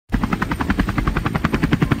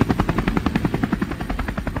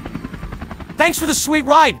Thanks for the sweet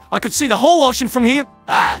ride. I could see the whole ocean from here.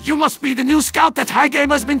 You must be the new scout that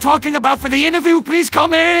HIGAMER's been talking about for the interview. Please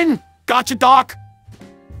come in. Gotcha, Doc.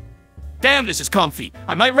 Damn, this is comfy.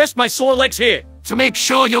 I might rest my sore legs here. To make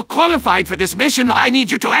sure you're qualified for this mission, I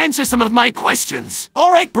need you to answer some of my questions.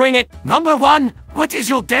 All right, bring it. Number 1, what is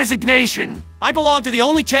your designation? I belong to the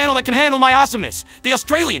only channel that can handle my awesomeness, the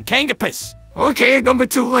Australian Kangapus. Okay, number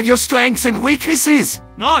 2, what are your strengths and weaknesses?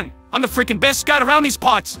 None. I'm the freaking best scout around these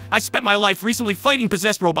parts. I spent my life recently fighting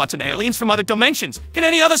possessed robots and aliens from other dimensions. Can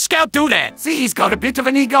any other scout do that? See, he's got a bit of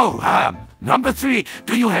an ego. Number 3,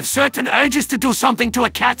 do you have certain urges to do something to a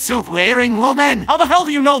catsuit-wearing woman? How the hell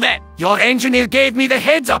do you know that? Your engineer gave me the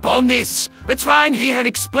heads up on this. It's fine, he had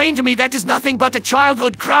explained to me that is nothing but a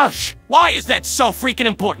childhood crush. Why is that so freaking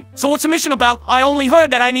important? So what's the mission about? I only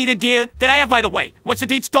heard that I needed gear. That I have, by the way. What's the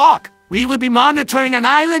deets, Doc? We will be monitoring an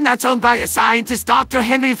island that's owned by a scientist, Dr.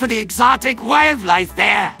 Henry, for the exotic wildlife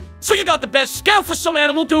there. So you got the best scout for some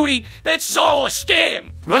animal duty? That's all a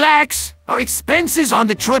scam. Relax. Our expenses on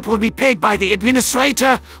the trip will be paid by the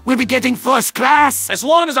administrator. We'll be getting first class. As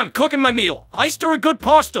long as I'm cooking my meal. I stir a good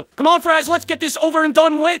pasta. Come on, Fraz, let's get this over and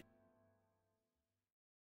done with.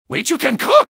 Wait, you can cook?